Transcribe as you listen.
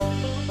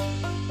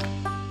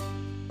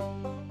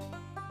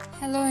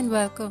Hello and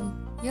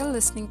welcome. You're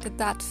listening to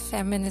That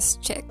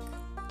Feminist Chick.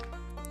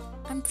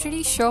 I'm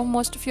pretty sure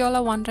most of y'all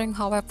are wondering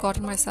how I've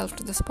gotten myself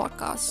to this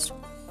podcast.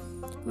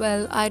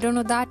 Well, I don't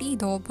know that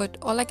either, but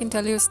all I can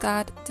tell you is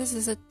that this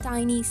is a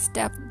tiny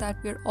step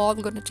that we're all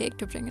going to take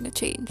to bring in a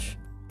change.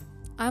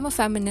 I'm a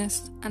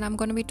feminist and I'm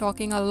going to be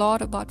talking a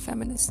lot about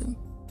feminism.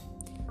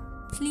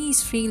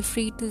 Please feel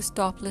free to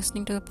stop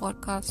listening to the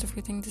podcast if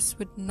you think this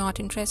would not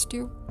interest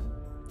you.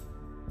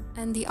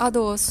 And the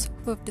others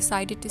who have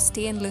decided to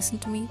stay and listen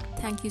to me,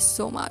 thank you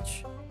so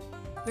much.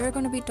 We're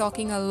going to be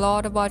talking a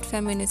lot about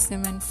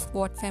feminism and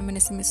what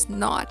feminism is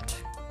not.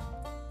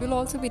 We'll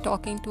also be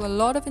talking to a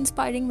lot of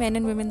inspiring men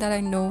and women that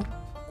I know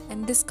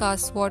and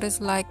discuss what it's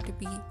like to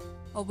be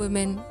a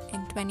woman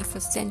in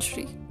 21st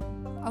century.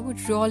 I would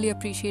really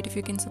appreciate if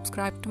you can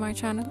subscribe to my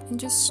channel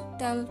and just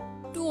tell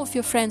 2 of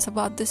your friends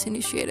about this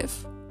initiative.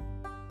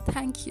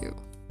 Thank you.